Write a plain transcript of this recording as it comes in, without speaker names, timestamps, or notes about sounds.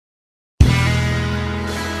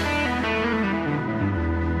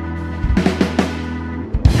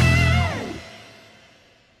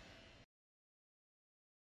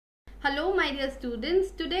Hello my dear students,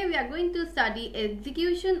 today we are going to study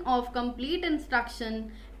execution of complete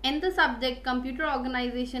instruction in the subject Computer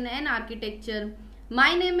Organization and Architecture.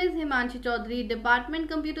 My name is Himanshi Chaudhary, Department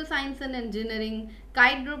Computer Science and Engineering,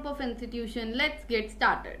 Kite Group of Institution. Let's get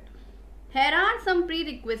started. Here are some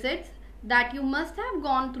prerequisites that you must have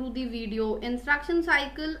gone through the video instruction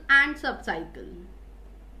cycle and subcycle.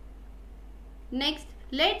 Next,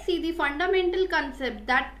 let's see the fundamental concept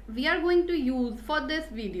that we are going to use for this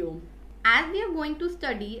video. As we are going to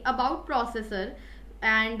study about processor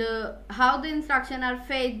and how the instructions are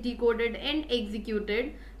fetched, decoded and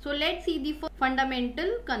executed. So let's see the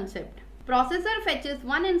fundamental concept. Processor fetches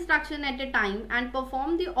one instruction at a time and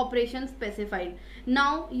perform the operation specified.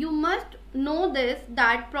 Now you must know this,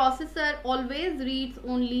 that processor always reads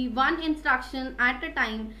only one instruction at a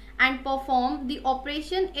time and perform the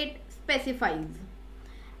operation it specifies.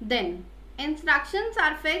 Then instructions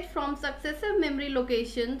are fetched from successive memory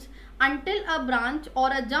locations until a branch or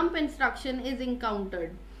a jump instruction is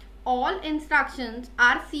encountered. All instructions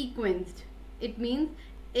are sequenced. It means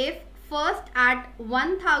if first at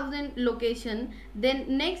 1000 location, then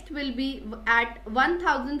next will be at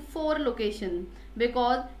 1004 location,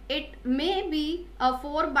 because it may be a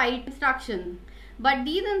 4-byte instruction. But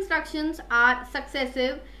these instructions are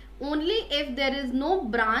successive only if there is no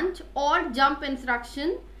branch or jump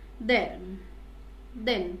instruction there.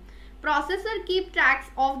 Then processor keep tracks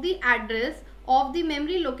of the address of the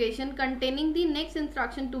memory location containing the next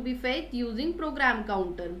instruction to be fetched using program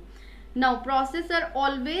counter. Now processor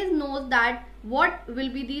always knows that what will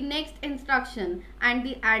be the next instruction, and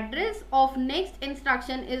the address of next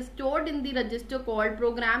instruction is stored in the register called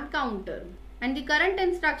program counter, and the current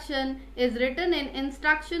instruction is written in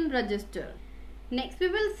instruction register. Next we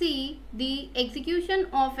will see the execution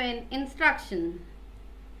of an instruction.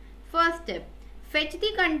 First step, fetch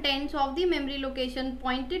the contents of the memory location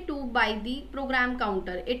pointed to by the program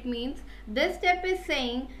counter. It means this step is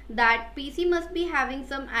saying that PC must be having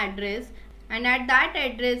some address, and at that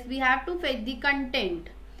address we have to fetch the content.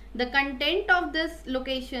 The content of this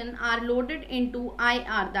location are loaded into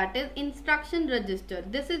IR, that is instruction register.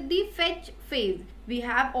 This is the fetch phase. We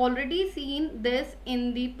have already seen this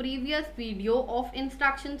in the previous video of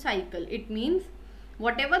instruction cycle. It means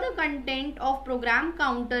whatever the content of program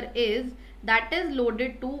counter is, that is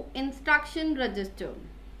loaded to instruction register.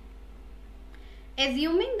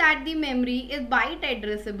 Assuming that the memory is byte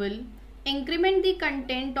addressable, increment the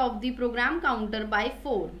content of the program counter by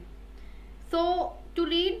 4. So to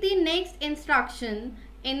read the next instruction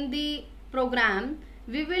in the program,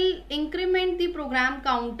 we will increment the program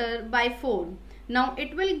counter by 4. Now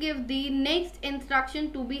it will give the next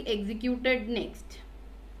instruction to be executed next.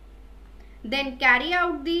 Then carry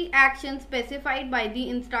out the action specified by the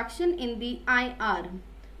instruction in the IR.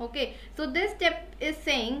 Okay, so this step is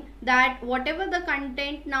saying that whatever the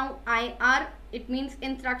content now IR, it means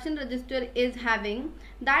instruction register, is having,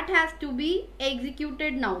 that has to be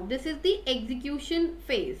executed now. This is the execution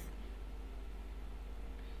phase.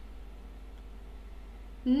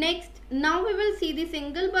 Next, now we will see the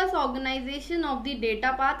single bus organization of the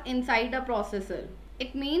data path inside a processor.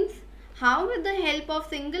 It means how with the help of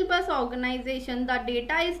single bus organization the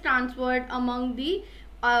data is transferred among the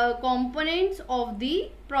components of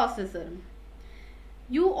the processor.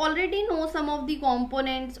 You already know some of the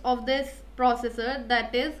components of this processor,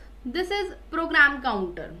 that is, this is program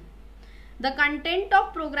counter. The content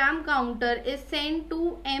of program counter is sent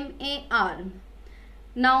to MAR.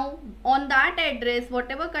 Now on that address,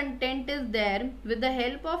 whatever content is there, with the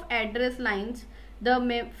help of address lines,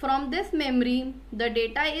 from this memory the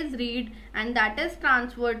data is read and that is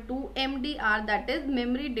transferred to MDR, that is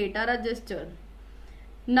memory data register.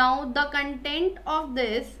 Now the content of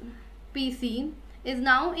this PC is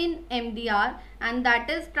now in MDR and that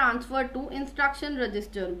is transferred to instruction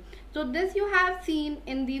register. So this you have seen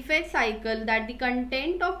in the fetch cycle, that the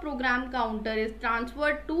content of program counter is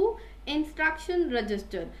transferred to instruction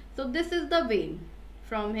register. So this is the way.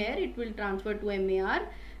 From here it will transfer to MAR.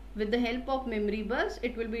 With the help of memory bus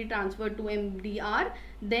it will be transferred to MDR,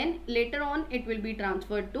 then later on it will be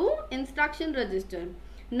transferred to instruction register.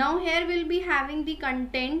 Now here we will be having the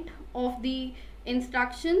content of the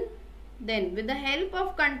instruction. Then with the help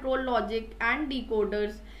of control logic and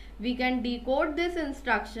decoders we can decode this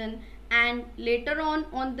instruction, and later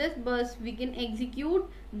on this bus we can execute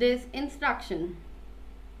this instruction.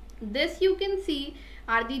 This you can see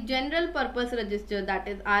are the general purpose register, that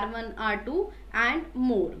is R1, R2 and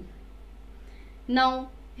more. Now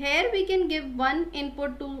here we can give one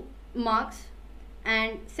input to mux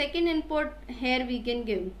and second input here we can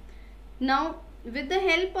give. Now with the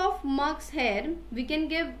help of mux here we can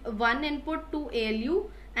give one input to ALU,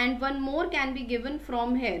 and one more can be given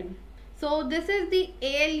from here. So this is the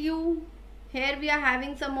ALU. Here we are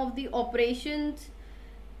having some of the operations.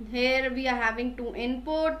 Here we are having two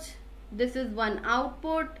inputs. This is one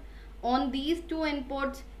output. On these two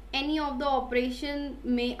inputs, any of the operation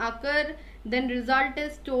may occur. Then result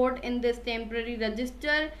is stored in this temporary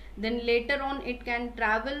register. Then later on it can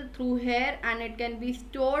travel through here and it can be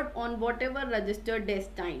stored on whatever register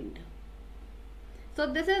destined.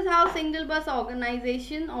 So this is how single bus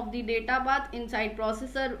organization of the data path inside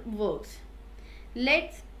processor works.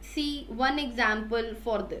 Let's see one example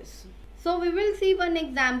for this. So we will see one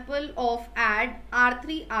example of add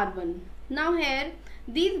R3 R1. Now here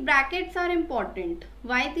these brackets are important.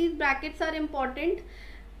 Why these brackets are important?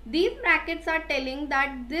 These brackets are telling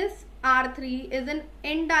that this R3 is an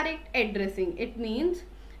indirect addressing. It means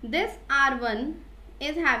this R1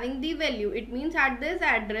 is having the value. It means at this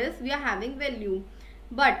address we are having value.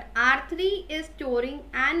 But R3 is storing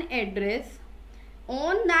an address.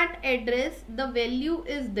 On that address the value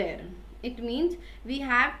is there. It means we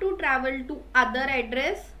have to travel to other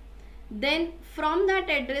address. Then from that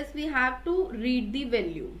address we have to read the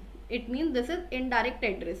value. It means this is indirect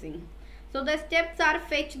addressing. So the steps are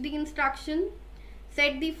fetch the instruction,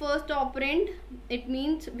 set the first operand. It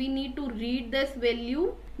means we need to read this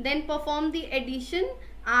value. Then perform the addition.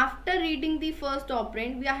 After reading the first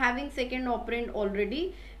operand, we are having second operand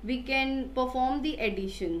already. We can perform the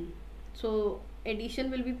addition. So addition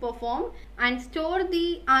will be performed and store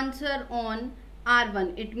the answer on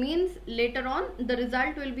R1. It means later on the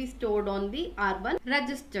result will be stored on the R1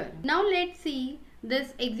 register. Now let's see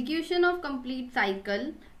this execution of complete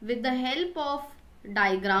cycle with the help of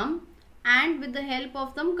diagram and with the help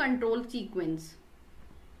of some control sequence.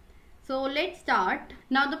 So let's start.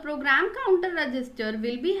 Now the program counter register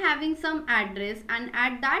will be having some address, and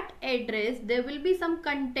at that address there will be some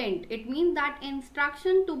content. It means that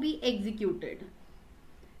instruction to be executed.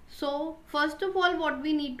 So first of all what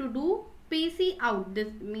we need to do, PC out.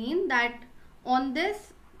 This means that on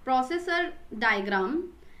this processor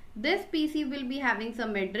diagram this PC will be having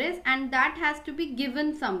some address and that has to be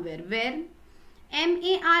given somewhere. Where?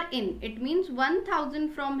 MAR in. It means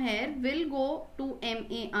 1000 from here will go to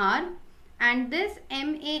MAR, and this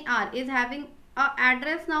MAR is having a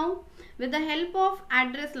address. Now with the help of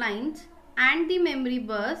address lines and the memory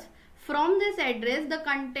bus, from this address the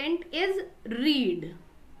content is read.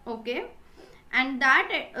 Okay, and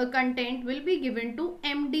that content will be given to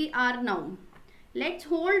MDR. Now let's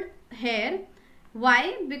hold here.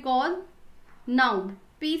 Why? Because now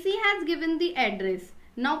PC has given the address.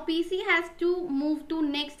 Now PC has to move to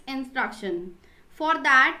next instruction. For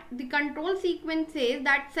that the control sequence says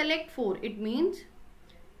that select 4. It means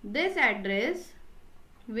this address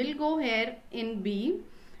will go here in B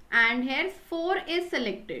and here 4 is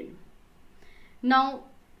selected. Now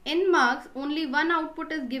in marks only one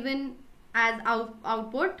output is given as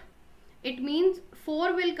output. It means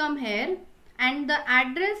 4 will come here and the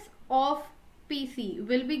address of PC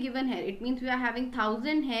will be given here. It means we are having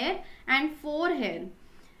 1000 here and 4 here.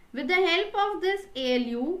 With the help of this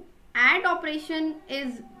ALU, add operation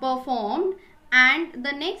is performed and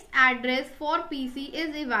the next address for PC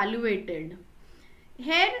is evaluated.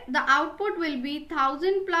 Here the output will be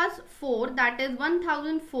 1000 plus 4, that is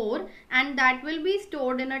 1004, and that will be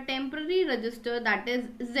stored in a temporary register, that is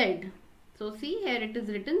Z. So see here it is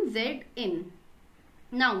written Z in.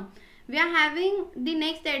 Now we are having the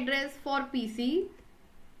next address for PC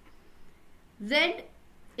Z.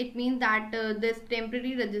 It means that this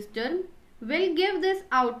temporary register will give this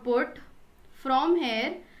output from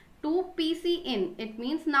here to PC in. It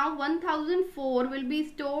means now 1004 will be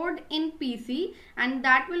stored in PC and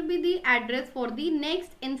that will be the address for the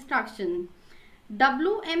next instruction.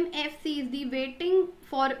 WMFC is the waiting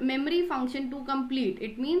for memory function to complete.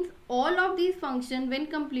 It means all of these functions when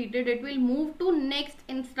completed it will move to next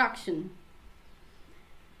instruction.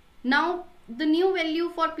 Now the new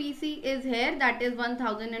value for PC is here, that is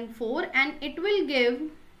 1004, and it will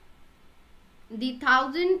give the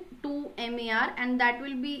 1000 to MAR and that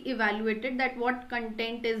will be evaluated that what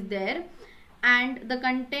content is there, and the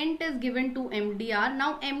content is given to MDR.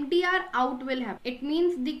 Now MDR out will happen. It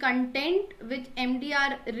means the content which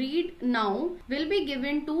MDR read now will be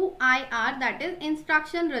given to IR, that is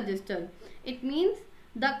instruction register. It means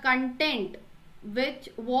the content which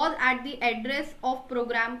was at the address of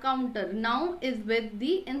program counter now is with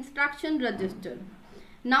the instruction register.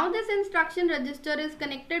 Now this instruction register is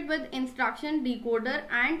connected with instruction decoder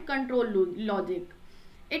and control logic.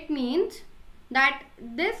 It means that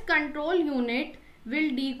this control unit will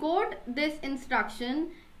decode this instruction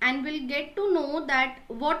and will get to know that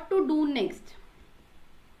what to do next.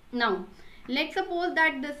 Now Let's suppose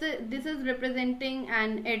that this is representing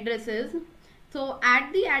an addresses. So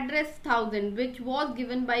at the address 1000, which was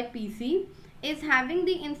given by PC, is having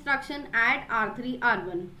the instruction add R3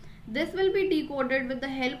 R1. This will be decoded with the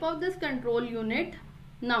help of this control unit.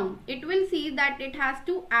 Now it will see that it has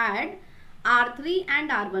to add R3 and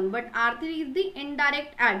R1, but R3 is the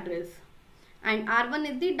indirect address and R1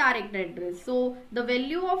 is the direct address. So the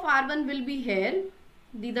value of R1 will be here.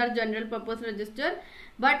 These are general purpose register,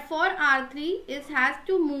 but for R3 it has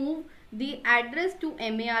to move the address to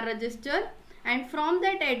MAR register, and from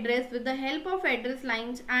that address, with the help of address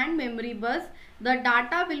lines and memory bus, the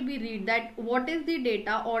data will be read, that what is the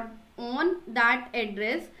data or on that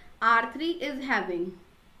address R3 is having.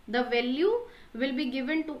 The value will be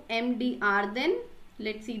given to MDR. Then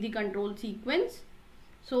let's see the control sequence.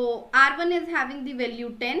 So R1 is having the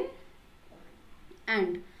value 10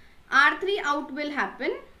 and R3 out will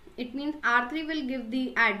happen. It means R3 will give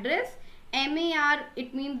the address. MAR,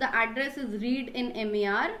 it means the address is read in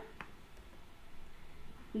MAR.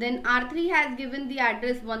 Then R3 has given the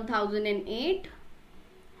address 1008.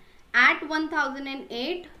 At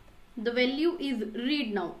 1008, the value is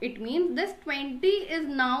read now. It means this 20 is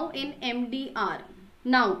now in MDR.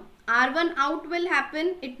 Now R1 out will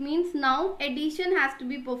happen. It means now addition has to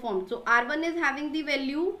be performed. So R1 is having the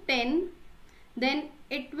value 10. Then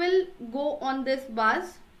it will go on this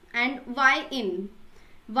bus, and Y in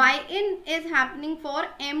is happening for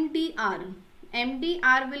MDR.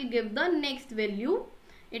 MDR will give the next value.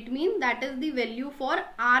 It means that is the value for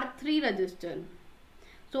R3 register.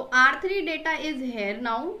 So R3 data is here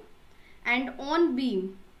now, and on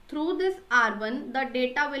B through this R1 the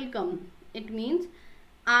data will come. It means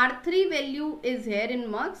R3 value is here in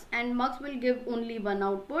mux, and mux will give only one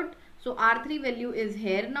output. So R3 value is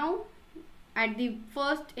here now at the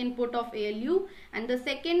first input of ALU, and the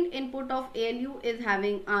second input of ALU is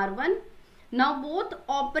having R1. Now both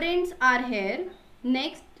operands are here.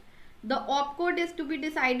 Next, the opcode is to be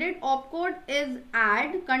decided. Opcode is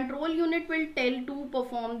add. Control unit will tell to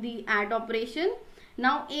perform the add operation.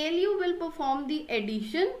 Now ALU will perform the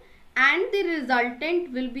addition, and the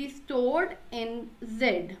resultant will be stored in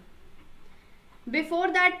Z.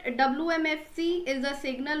 Before that, WMFC is a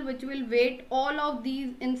signal which will wait all of these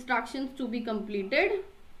instructions to be completed.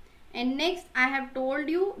 And next, I have told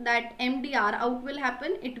you that MDR out will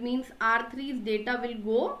happen. It means R3's data will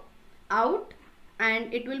go out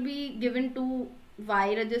and it will be given to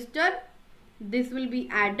Y register. This will be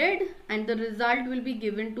added and the result will be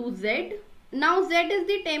given to Z. Now Z is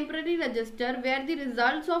the temporary register where the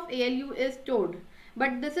results of ALU is stored.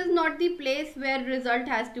 But this is not the place where result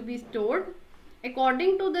has to be stored.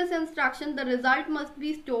 According to this instruction, the result must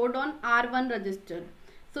be stored on R1 register.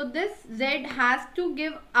 So this Z has to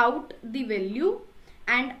give out the value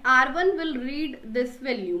and R1 will read this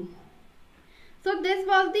value. So this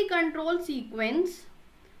was the control sequence,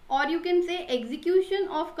 or you can say execution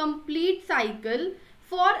of complete cycle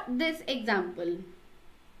for this example.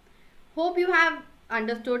 Hope you have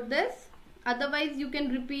understood this. Otherwise you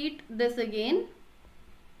can repeat this again.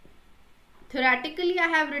 Theoretically I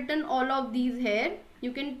have written all of these here.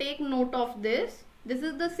 You can take note of this. This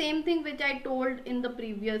is the same thing which I told in the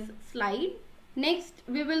previous slide. Next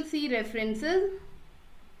we will see references.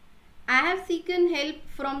 I have taken help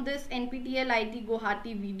from this NPTEL IT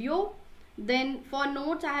Guwahati video. Then for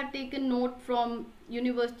notes I have taken note from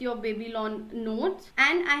University of Babylon notes,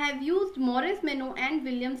 and I have used Morris Meno and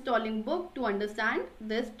William Stalling book to understand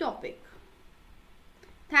this topic.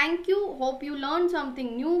 Thank you. Hope you learned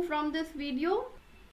something new from this video.